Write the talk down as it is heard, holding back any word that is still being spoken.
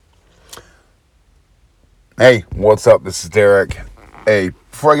Hey, what's up? This is Derek. Hey,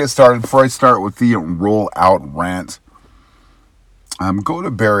 before I start with the roll-out rant, go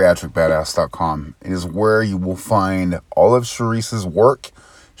to bariatricbadass.com. It is where you will find all of Sharice's work.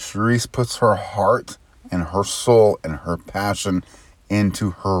 Sharice puts her heart and her soul and her passion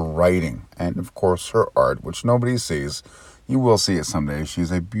into her writing and, of course, her art, which nobody sees. You will see it someday.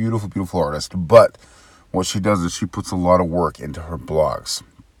 She's a beautiful, beautiful artist, but what she does is she puts a lot of work into her blogs.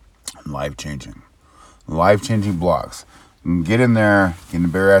 Life-changing blogs. Get in there, get into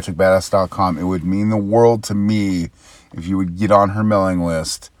bariatricbadass.com. It would mean the world to me if you would get on her mailing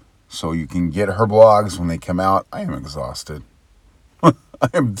list so you can get her blogs when they come out. I am exhausted. I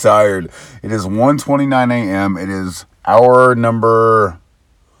am tired. It is 1:29 a.m. It is hour number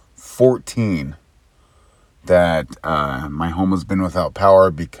 14 that my home has been without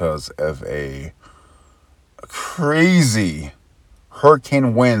power because of a crazy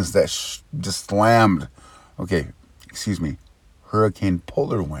hurricane winds that just slammed. Hurricane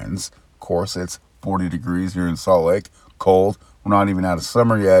polar winds. Of course, it's 40 degrees here in Salt Lake. Cold. We're not even out of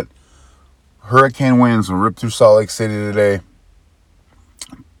summer yet. Hurricane winds will rip through Salt Lake City today.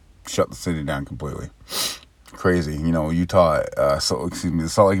 Shut the city down completely. Crazy. Utah, the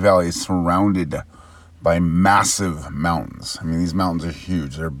Salt Lake Valley is surrounded by massive mountains. I mean, these mountains are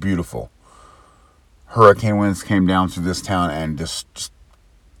huge. They're beautiful. Hurricane winds came down through this town and just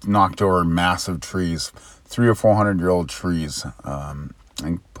knocked over massive trees, 300 or 400-year-old trees, and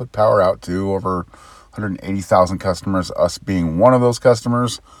put power out to over 180,000 customers, us being one of those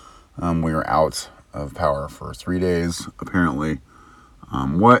customers. We were out of power for 3 days, apparently.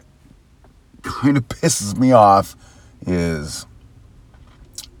 What kind of pisses me off is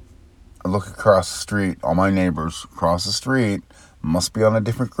I look across the street, all my neighbors across the street must be on a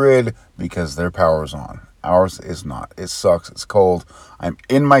different grid because their power's on. Ours is not. It sucks. It's cold. I'm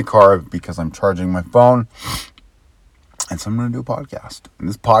in my car because I'm charging my phone. And so I'm going to do a podcast. And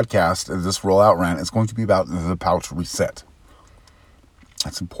this podcast, this rollout rant, is going to be about the pouch reset.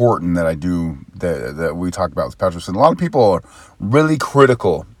 It's important that I do, that we talk about this pouch reset. A lot of people are really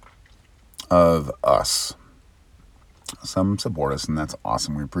critical of us. Some support us, and that's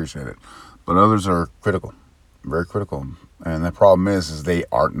awesome. We appreciate it. But others are critical. Very critical. And the problem is they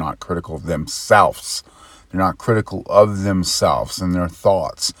are not critical of themselves. They're not critical of themselves and their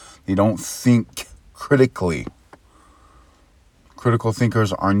thoughts. They don't think critically. Critical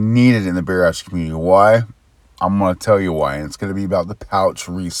thinkers are needed in the bariatric community. Why? I'm going to tell you why. And it's going to be about the pouch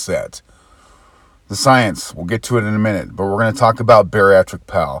reset. The science, we'll get to it in a minute. But we're going to talk about Bariatric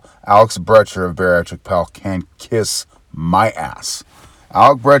Pal. Alex Brecher of Bariatric Pal can kiss my ass.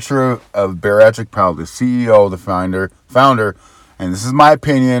 Alex Brecher of Bariatric Pal, the CEO, the founder, and this is my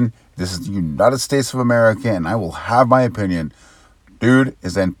opinion. This is the United States of America, and I will have my opinion. Dude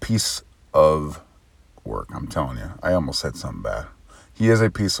is a piece of work. I'm telling you. I almost said something bad. He is a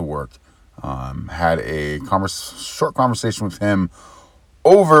piece of work. Had a short conversation with him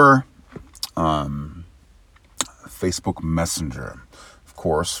over Facebook Messenger. Of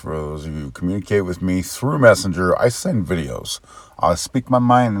course, for those of you who communicate with me through Messenger, I send videos. I speak my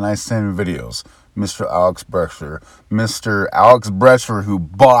mind and I send videos. Mr. Alex Brecher, who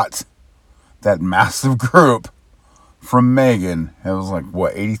bought that massive group from Megan. It was like,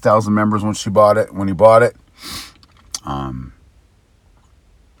 80,000 members when he bought it. And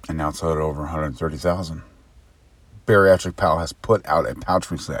now it's at over 130,000. Bariatric Pal has put out a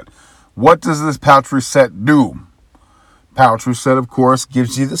pouch reset. What does this pouch reset do? Pouch reset, of course,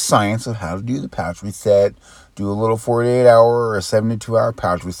 gives you the science of how to do the pouch reset. Do a little 48-hour or a 72-hour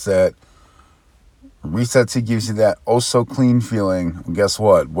pouch reset. Resets, he gives you that so clean feeling. And guess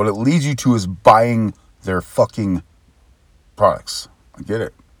what? What it leads you to is buying their fucking products. I get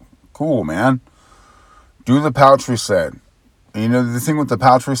it. Cool, man. Do the pouch reset. And the thing with the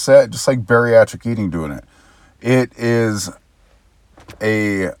pouch reset, just like bariatric eating doing it, it is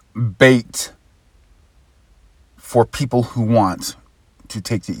a bait for people who want to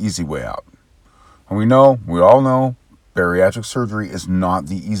take the easy way out. And we all know, bariatric surgery is not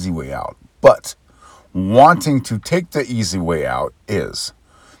the easy way out. But wanting to take the easy way out is.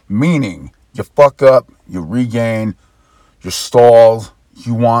 Meaning, you fuck up, you regain, you're stalled,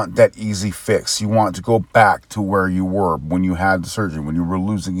 you want that easy fix. You want to go back to where you were when you had the surgery, when you were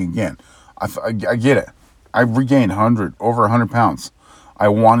losing again. I get it. I regained over 100 pounds. I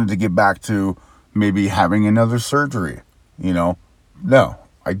wanted to get back to maybe having another surgery, No,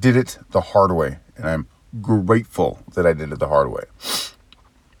 I did it the hard way, and I'm grateful that I did it the hard way.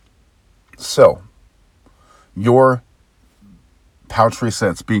 So, your pouch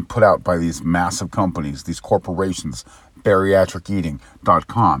resets being put out by these massive companies, these corporations,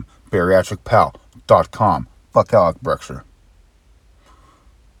 bariatriceating.com, bariatricpal.com, fuck out like Berkshire.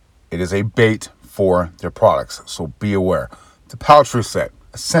 It is a bait for their products, so be aware. The pouch reset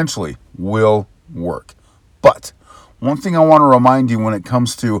essentially will work. But one thing I want to remind you when it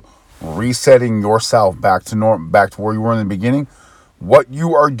comes to resetting yourself back to where you were in the beginning, what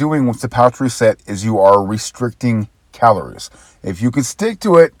you are doing with the pouch reset is you are restricting calories. If you can stick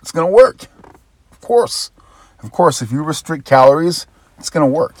to it, it's going to work. Of course, if you restrict calories, it's going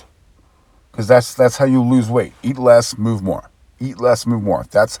to work. Because that's how you lose weight. Eat less, move more. Eat less, move more.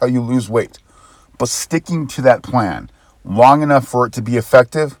 That's how you lose weight. But sticking to that plan long enough for it to be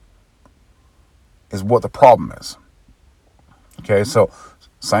effective is what the problem is. Okay, so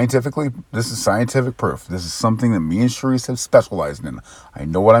scientifically, this is scientific proof. This is something that me and Sharice have specialized in. I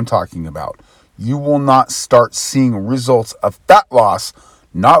know what I'm talking about. You will not start seeing results of fat loss,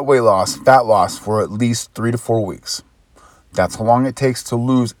 not weight loss, fat loss, for at least 3 to 4 weeks. That's how long it takes to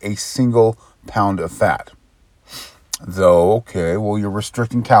lose a single pound of fat. Though, okay, well, you're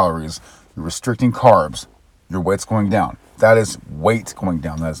restricting calories, you're restricting carbs, your weight's going down. That is weight going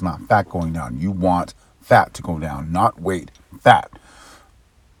down. That is not fat going down. You want fat to go down, not weight, fat.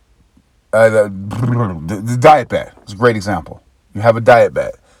 The diet bet is a great example. You have a diet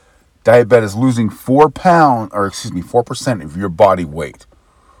bet. Diet bet is losing 4% of your body weight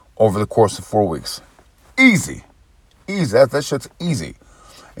over the course of 4 weeks. Easy. That shit's easy.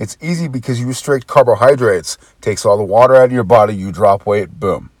 It's easy because you restrict carbohydrates, takes all the water out of your body, you drop weight,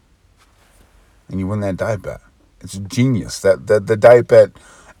 boom. And you win that diet bet. It's genius. The diet bet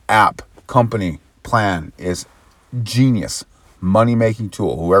app, company, plan is genius. Money-making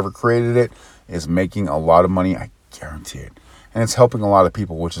tool. Whoever created it is making a lot of money, I guarantee it. And it's helping a lot of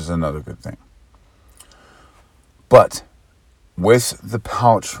people, which is another good thing. But with the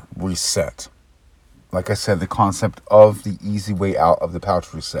pouch reset, like I said, the concept of the easy way out of the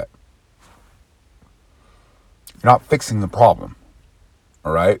pouch reset, you're not fixing the problem,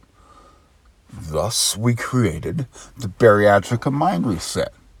 all right? Thus, we created the Bariatric Mind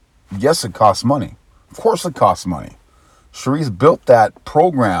Reset. Yes, it costs money. Of course it costs money. Sharice built that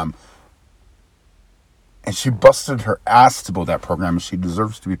program, and she busted her ass to build that program, and she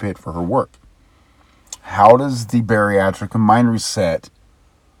deserves to be paid for her work. How does the Bariatric Mind Reset,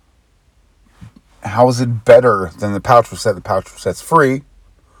 how is it better than the pouch reset? The pouch reset's free.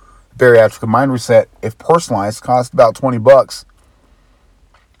 Bariatric Mind Reset, if personalized, costs about $20.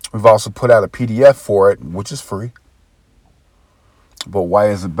 We've also put out a PDF for it, which is free. But why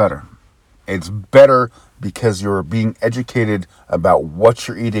is it better? It's better because you're being educated about what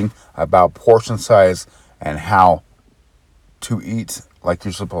you're eating, about portion size, and how to eat like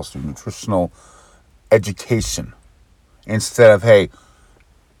you're supposed to. Nutritional education. Instead of, hey,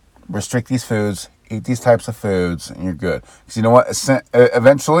 restrict these foods, eat these types of foods, and you're good. Because you know what?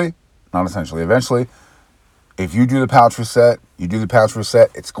 Eventually, if you do the pouch reset,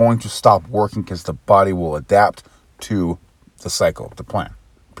 it's going to stop working because the body will adapt to the cycle, the plan,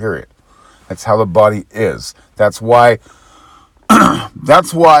 period. That's how the body is. That's why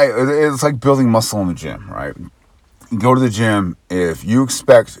it's like building muscle in the gym, right? You go to the gym. If you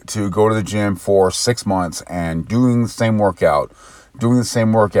expect to go to the gym for 6 months and doing the same workout,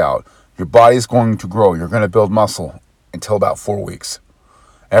 your body's going to grow. You're going to build muscle until about 4 weeks.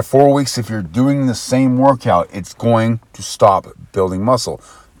 At 4 weeks, if you're doing the same workout, it's going to stop building muscle.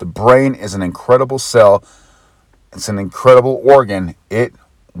 The brain is an incredible cell. It's an incredible organ. It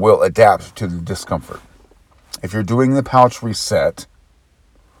will adapt to the discomfort. If you're doing the pouch reset,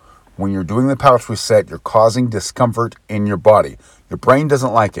 when you're doing the pouch reset, you're causing discomfort in your body. Your brain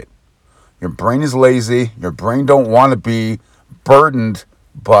doesn't like it. Your brain is lazy. Your brain don't want to be burdened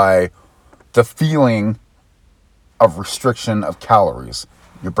by the feeling of restriction of calories.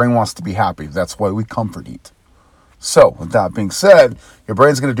 Your brain wants to be happy. That's why we comfort eat. So, with that being said, your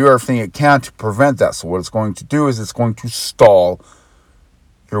brain's going to do everything it can to prevent that. So what it's going to do is it's going to stall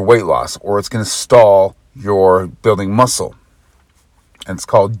your weight loss, or it's going to stall your building muscle. And it's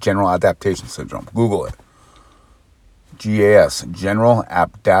called General Adaptation Syndrome. Google it. GAS, General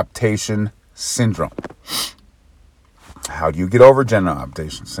Adaptation Syndrome. How do you get over General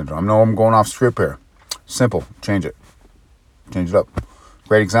Adaptation Syndrome? I know I'm going off script here. Simple. Change it. Change it up.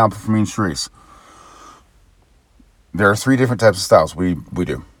 Great example for me and Sharice. There are 3 different types of styles we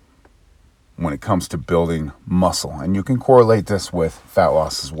do when it comes to building muscle. And you can correlate this with fat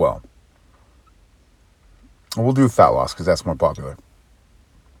loss as well. We'll do fat loss because that's more popular.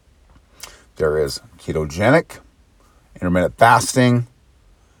 There is ketogenic, intermittent fasting,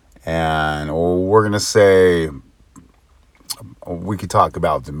 and we're going to say, we could talk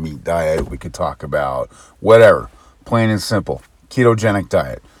about the meat diet. We could talk about whatever. Plain and simple. Ketogenic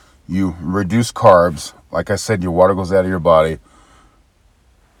diet. you reduce carbs. Like I said, your water goes out of your body,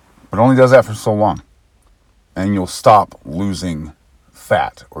 but it only does that for so long. And you'll stop losing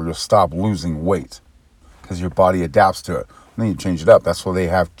fat, or you'll stop losing weight, because your body adapts to it. And then you change it up. That's why they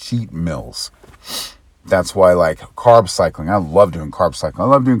have cheat meals. That's why, like, carb cycling. I love doing carb cycling. I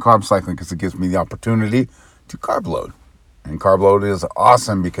love doing carb cycling because it gives me the opportunity to carb load. And carb load is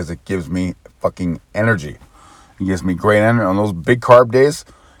awesome because it gives me fucking energy. It gives me great energy on those big carb days,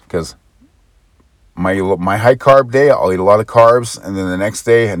 because my high carb day, I'll eat a lot of carbs, and then the next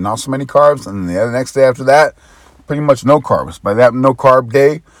day, not so many carbs, and then the other next day after that, pretty much no carbs. By that no carb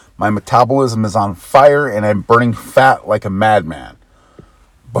day, my metabolism is on fire, and I'm burning fat like a madman.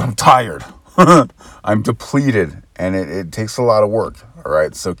 But I'm tired. I'm depleted, and it takes a lot of work. All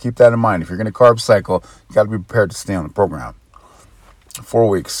right, so keep that in mind. If you're going to carb cycle, you got to be prepared to stay on the program. 4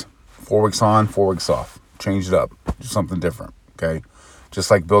 weeks. 4 weeks on, 4 weeks off. Change it up. Do something different, okay?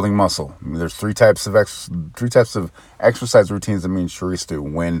 Just like building muscle. I mean, there's three types of exercise routines that me and Charisse do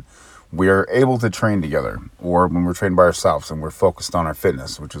when we're able to train together, or when we're trained by ourselves and we're focused on our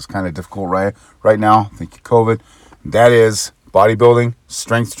fitness, which is kind of difficult right now. Thank you, COVID. That is bodybuilding,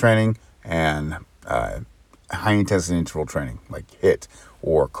 strength training, and high intensity interval training, like HIIT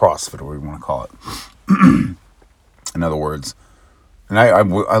or CrossFit, or whatever you want to call it. In other words, and I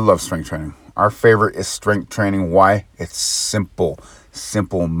love strength training. Our favorite is strength training. Why? It's simple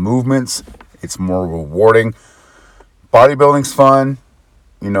movements. It's more rewarding. Bodybuilding's fun.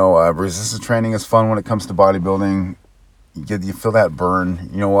 Resistance training is fun when it comes to bodybuilding. You feel that burn.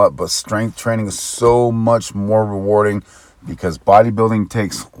 You know what? But strength training is so much more rewarding, because bodybuilding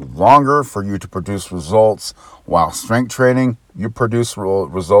takes longer for you to produce results, while strength training, you produce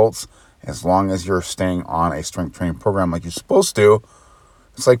results as long as you're staying on a strength training program like you're supposed to.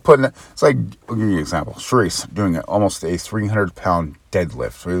 I'll give you an example. Charisse doing almost a 300-pound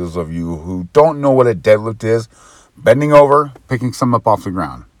deadlift. For those of you who don't know what a deadlift is, bending over, picking something up off the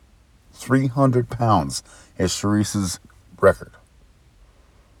ground. 300 pounds is Charisse's record.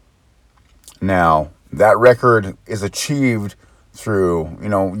 Now, that record is achieved through,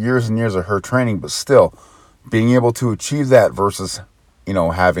 years and years of her training, but still, being able to achieve that versus,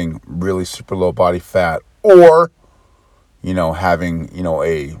 having really super low body fat, or, having,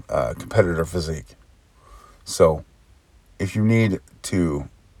 a competitor physique. So, if you need to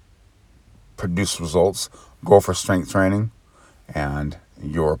produce results, go for strength training, and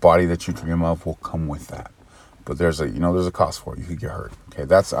your body that you dream of will come with that. But there's a cost for it. You could get hurt. Okay,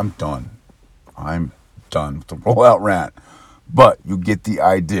 I'm done. I'm done with the rollout rant. But you get the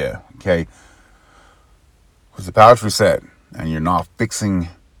idea, okay? With the pouch reset, and you're not fixing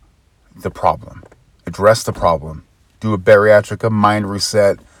the problem. Address the problem. Do a bariatric, a mind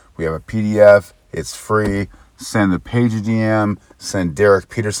reset. We have a PDF. It's free. Send the page a DM. Send Derek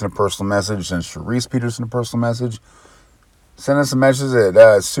Peterson a personal message. Send Charisse Peterson a personal message. Send us a message at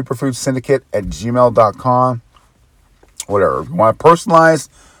superfoodsyndicate@gmail.com. Whatever. If you want it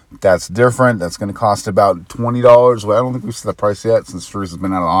personalized, that's different. That's going to cost about $20. Well, I don't think we've set the price yet since Charisse has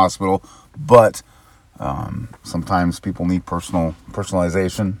been out of the hospital. But sometimes people need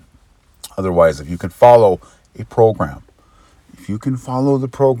personalization. Otherwise, if you can follow a program, if you can follow the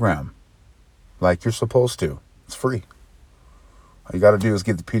program like you're supposed to, it's free. All you got to do is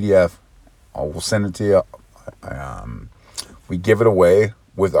get the PDF. We'll send it to you. We give it away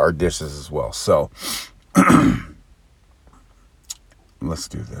with our dishes as well. So let's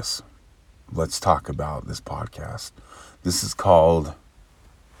do this. Let's talk about this podcast. This is called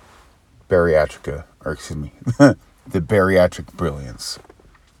Bariatric, the Bariatric Brilliance.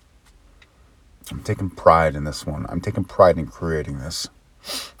 I'm taking pride in this one. I'm taking pride in creating this.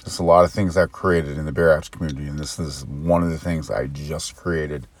 There's a lot of things I've created in the bariatric community, and this is one of the things I just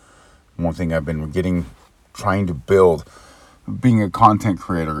created. One thing I've been trying to build. Being a content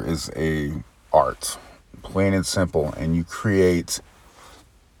creator is a art, plain and simple, and you create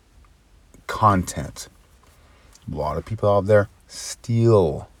content. A lot of people out there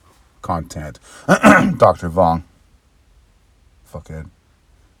steal content. Dr. Vong. Fuckhead.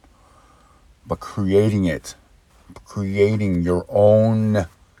 But creating your own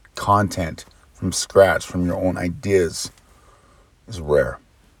content from scratch, from your own ideas, is rare.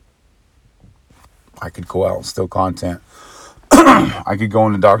 I could go out and steal content. I could go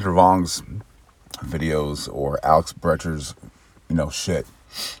into Dr. Vong's videos or Alex Brecher's, shit,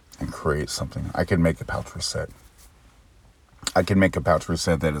 and create something. I could make a pouch reset. I can make a pouch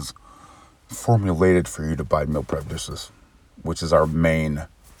reset that is formulated for you to buy meal prep dishes, which is our main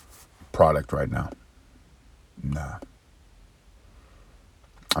product right now. Nah.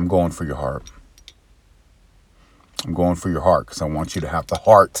 I'm going for your heart. I'm going for your heart because I want you to have the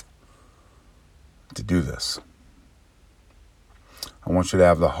heart to do this. I want you to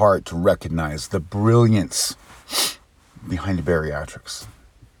have the heart to recognize the brilliance behind the bariatrics.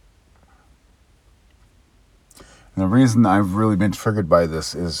 And the reason I've really been triggered by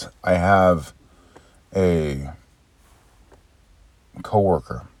this is I have a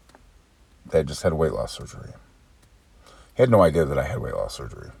coworker that just had weight loss surgery. He had no idea that I had weight loss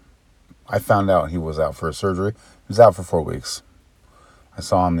surgery. I found out he was out for a surgery. He was out for 4 weeks. I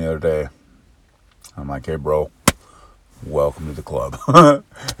saw him the other day. I'm like, hey, bro, welcome to the club.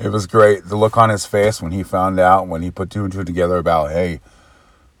 It was great. The look on his face when he found out, when he put 2 and 2 together about, hey,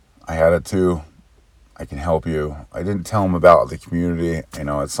 I had it too. I can help you. I didn't tell him about the community. You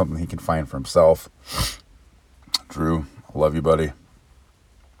know, it's something he can find for himself. Drew, I love you, buddy.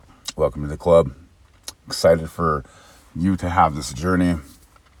 Welcome to the club. Excited for you to have this journey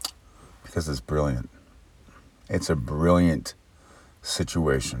because it's brilliant. It's a brilliant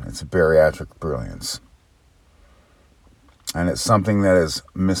situation. It's a bariatric brilliance. And it's something that is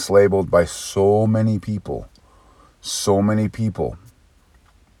mislabeled by so many people. So many people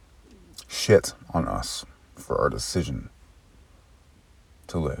shit on us for our decision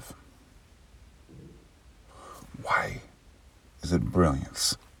to live. Why is it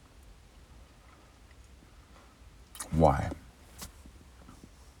brilliance? Why?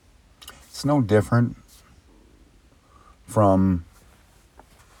 It's no different from,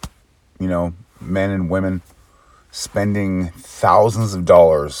 men and women spending thousands of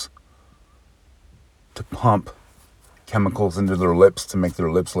dollars to pump chemicals into their lips to make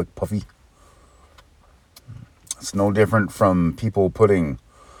their lips look puffy. It's no different from people putting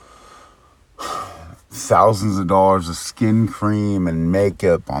thousands of dollars of skin cream and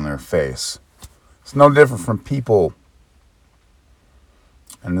makeup on their face. It's no different from people,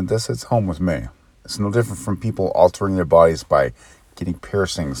 and this hits home with me. It's no different from people altering their bodies by getting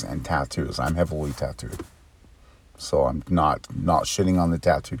piercings and tattoos. I'm heavily tattooed, so I'm not shitting on the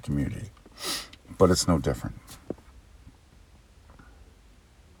tattooed community, but it's no different.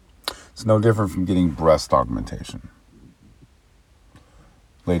 It's no different from getting breast augmentation.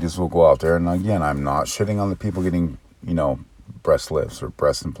 Ladies will go out there, and again, I'm not shitting on the people getting, breast lifts or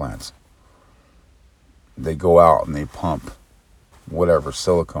breast implants. They go out and they pump whatever,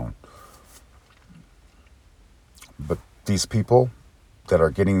 silicone. But these people that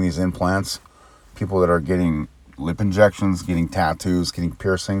are getting these implants, people that are getting lip injections, getting tattoos, getting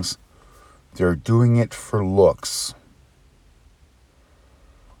piercings, they're doing it for looks.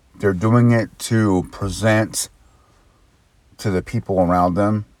 They're doing it to present to the people around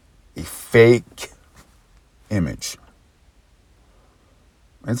them a fake image.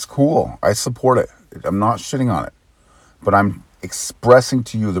 It's cool. I support it. I'm not shitting on it. But I'm expressing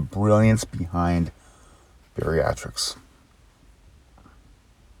to you the brilliance behind bariatrics.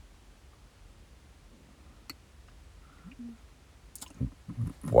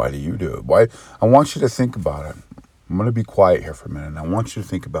 Why do you do it? Why? I want you to think about it. I'm going to be quiet here for a minute. I want you to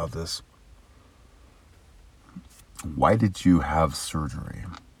think about this. Why did you have surgery?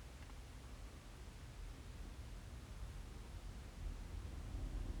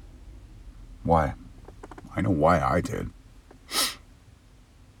 Why? I know why I did.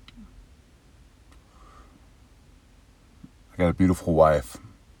 I got a beautiful wife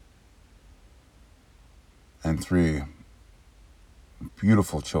and 3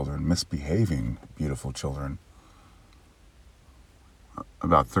 beautiful children, misbehaving beautiful children,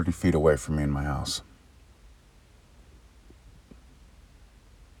 about 30 feet away from me in my house.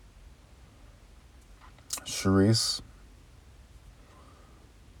 Charisse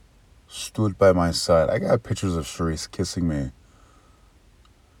stood by my side. I got pictures of Charisse kissing me,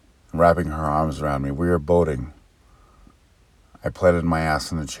 wrapping her arms around me. We were boating. I planted my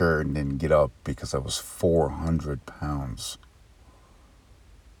ass in the chair and didn't get up because I was 400 pounds.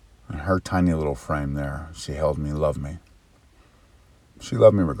 And her tiny little frame there, she held me, loved me. She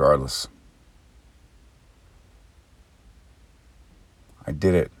loved me regardless. I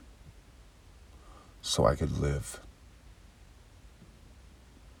did it so I could live.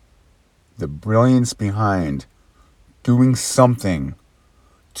 The brilliance behind doing something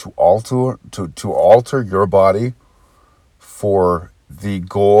to alter your body for the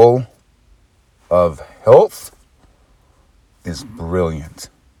goal of health is brilliant.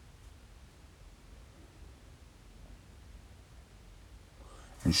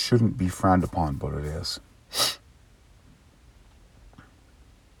 And shouldn't be frowned upon, but it is.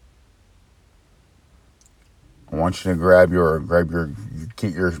 I want you to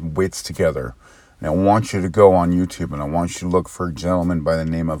get your wits together. And I want you to go on YouTube and I want you to look for a gentleman by the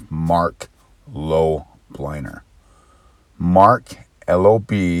name of Mark Lobliner. Mark,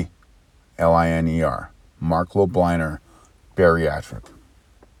 Lobliner. Liner. Mark Lobliner, Bariatric.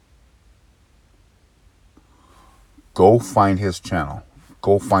 Go find his channel.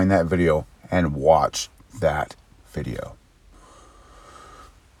 Go find that video and watch that video.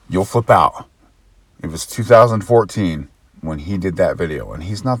 You'll flip out. It was 2014 when he did that video. And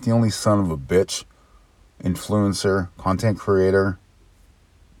he's not the only son of a bitch influencer, content creator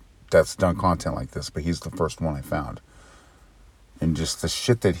that's done content like this, but he's the first one I found. And just the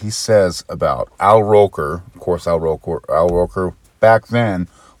shit that he says about Al Roker, of course, Al Roker, back then,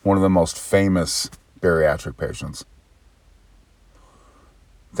 one of the most famous bariatric patients.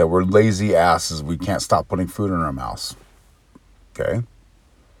 That we're lazy asses. We can't stop putting food in our mouths. Okay?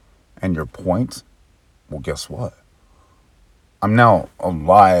 And your point? Well, guess what? I'm now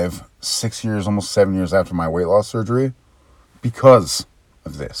alive 6 years, almost 7 years after my weight loss surgery because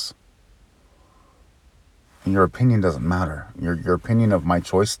of this. And your opinion doesn't matter. Your opinion of my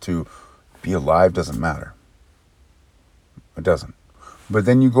choice to be alive doesn't matter. It doesn't. But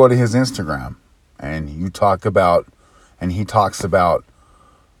then you go to his Instagram and he talks about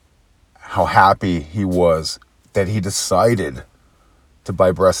how happy he was that he decided to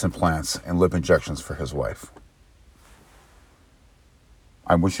buy breast implants and lip injections for his wife.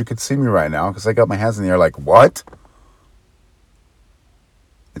 I wish you could see me right now because I got my hands in the air like, what?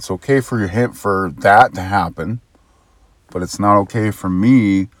 It's okay for that to happen, but it's not okay for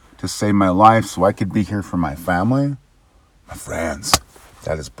me to save my life so I could be here for my family, my friends.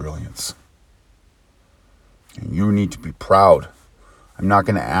 That is brilliance. And you need to be proud. I'm not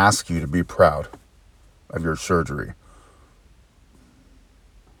going to ask you to be proud of your surgery.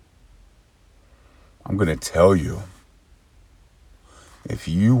 I'm going to tell you, if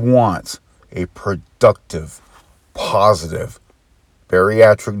you want a productive, positive,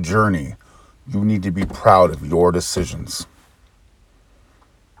 bariatric journey, you need to be proud of your decisions.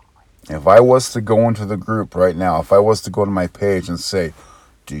 If I was to go into the group right now, if I was to go to my page and say,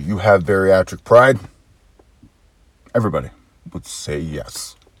 do you have bariatric pride? Everybody would say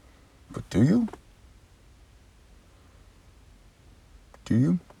yes. But do you? Do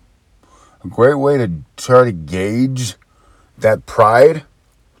you? A great way to try to gauge that pride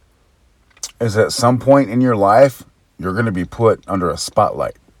is at some point in your life, you're going to be put under a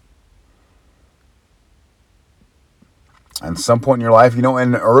spotlight. And some point in your life, in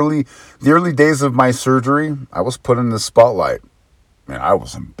the early days of my surgery, I was put in the spotlight. Man, I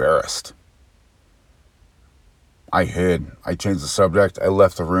was embarrassed. I hid. I changed the subject. I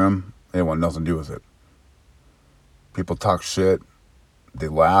left the room. They didn't want nothing to do with it. People talked shit. They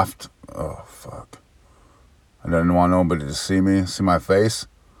laughed. Oh, fuck. I didn't want nobody to see me, see my face.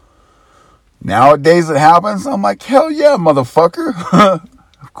 Nowadays it happens. I'm like, hell yeah, motherfucker.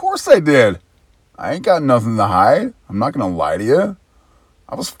 Of course I did. I ain't got nothing to hide. I'm not going to lie to you.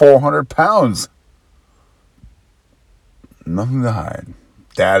 I was 400 pounds. Nothing to hide.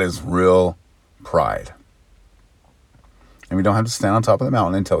 That is real pride. And we don't have to stand on top of the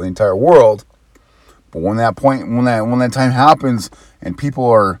mountain and tell the entire world. But when that time happens and people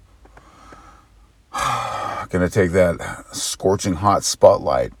are going to take that scorching hot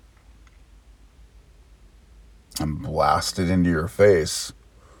spotlight and blast it into your face,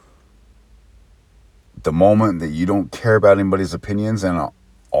 the moment that you don't care about anybody's opinions and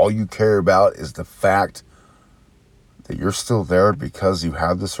all you care about is the fact that you're still there because you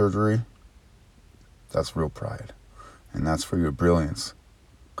had the surgery, that's real pride. And that's where your brilliance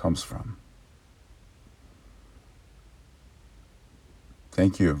comes from.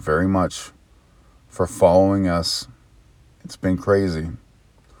 Thank you very much for following us. It's been crazy.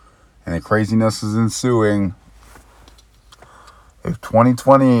 And the craziness is ensuing. If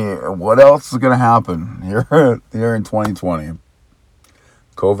 2020, what else is going to happen here in 2020?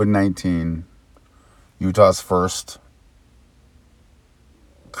 COVID-19, Utah's first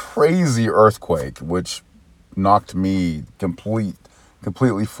crazy earthquake, which knocked me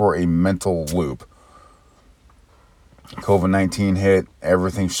completely for a mental loop. COVID-19 hit,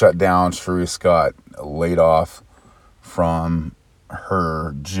 everything shut down. Sharice got laid off from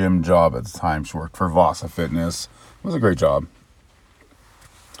her gym job at the time. She worked for Vasa Fitness. It was a great job.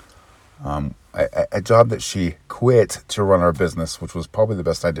 A job that she quit to run our business, which was probably the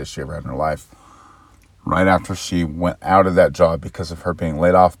best idea she ever had in her life. Right after she went out of that job because of her being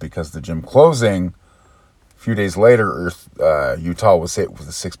laid off because the gym closing, a few days later, Utah was hit with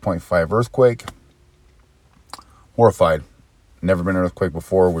a 6.5 earthquake. Horrified. Never been an earthquake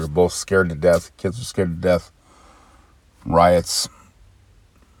before. We were both scared to death. Kids were scared to death. Riots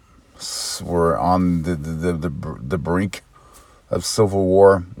were on the brink of civil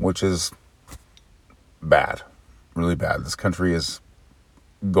war, which is bad. Really bad. This country is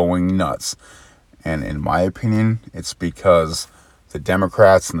going nuts. And in my opinion, it's because the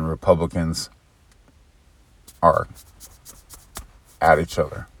Democrats and the Republicans are at each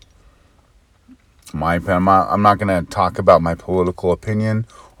other. My opinion, I'm not going to talk about my political opinion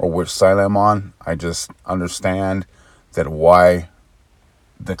or which side I'm on. I just understand that why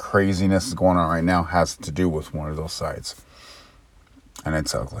the craziness is going on right now has to do with one of those sides. And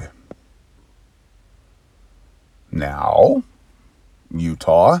it's ugly. Now,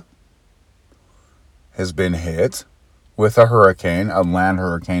 Utah has been hit with a hurricane, a land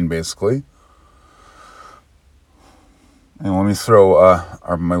hurricane basically. And let me throw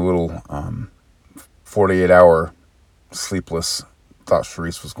my little 48-hour sleepless thought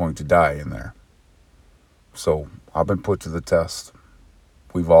Sharice was going to die in there. So I've been put to the test.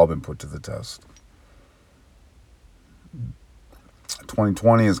 We've all been put to the test.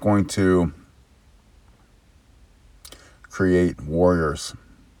 2020 is going to create warriors.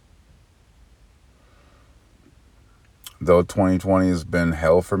 Though 2020 has been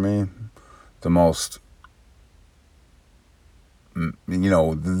hell for me, the most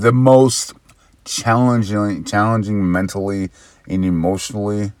challenging mentally and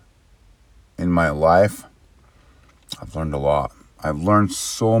emotionally in my life, I've learned a lot. I've learned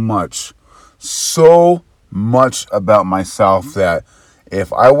so much about myself that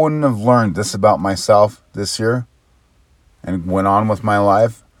if I wouldn't have learned this about myself this year and went on with my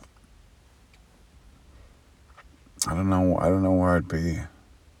life, I don't know where I'd be.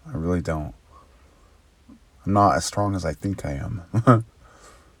 I really don't. I'm not as strong as I think I am.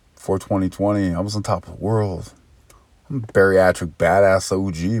 Before 2020, I was on top of the world. I'm a bariatric badass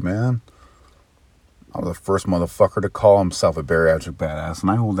OG, man. I was the first motherfucker to call himself a bariatric badass, and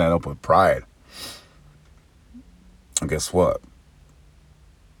I hold that up with pride. And guess what?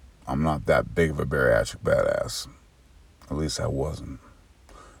 I'm not that big of a bariatric badass. At least I wasn't.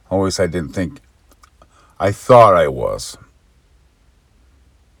 I didn't think. I thought I was.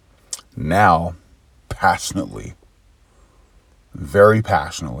 Now, passionately, very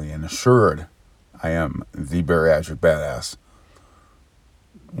passionately and assured, I am the bariatric badass.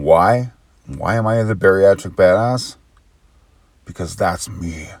 Why? Why am I the bariatric badass? Because that's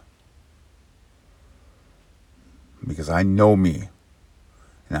me. Because I know me.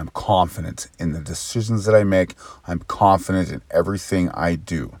 And I'm confident in the decisions that I make. I'm confident in everything I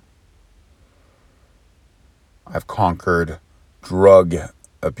do. I've conquered drug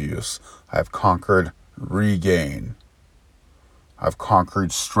abuse. I've conquered regain. I've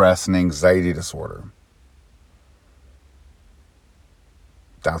conquered stress and anxiety disorder.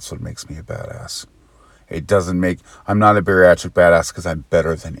 That's what makes me a badass. I'm not a bariatric badass because I'm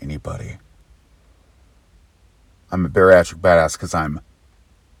better than anybody. I'm a bariatric badass because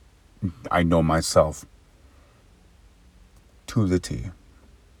I know myself to the T.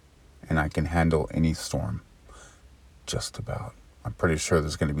 And I can handle any storm. Just about. I'm pretty sure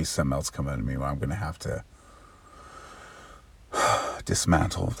there's going to be something else coming at me where I'm going to have to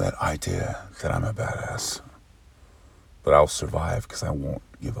dismantle that idea that I'm a badass. But I'll survive because I won't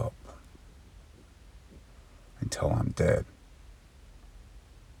give up until I'm dead.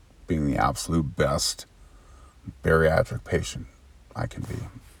 Being the absolute best bariatric patient I can be.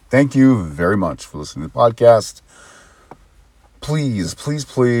 Thank you very much for listening to the podcast. Please,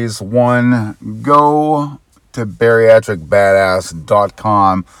 one, go to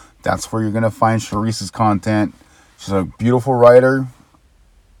bariatricbadass.com. That's where you're going to find Sharice's content. She's a beautiful writer.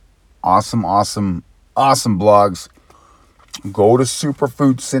 Awesome blogs. Go to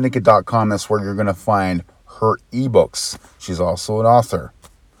superfoodsyndicate.com. That's where you're going to find her ebooks. She's also an author.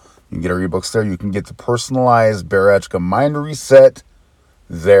 You can get her ebooks there. You can get the personalized Bariatric Mind Reset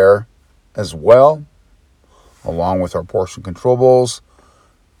there as well, along with our portion control bowls.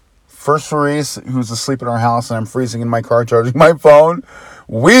 First Sharice, who's asleep in our house, and I'm freezing in my car charging my phone.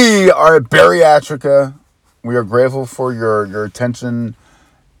 We are at Bariatrica. We are grateful for your attention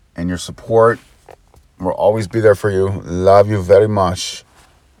and your support. We'll always be there for you. Love you very much.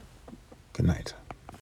 Good night.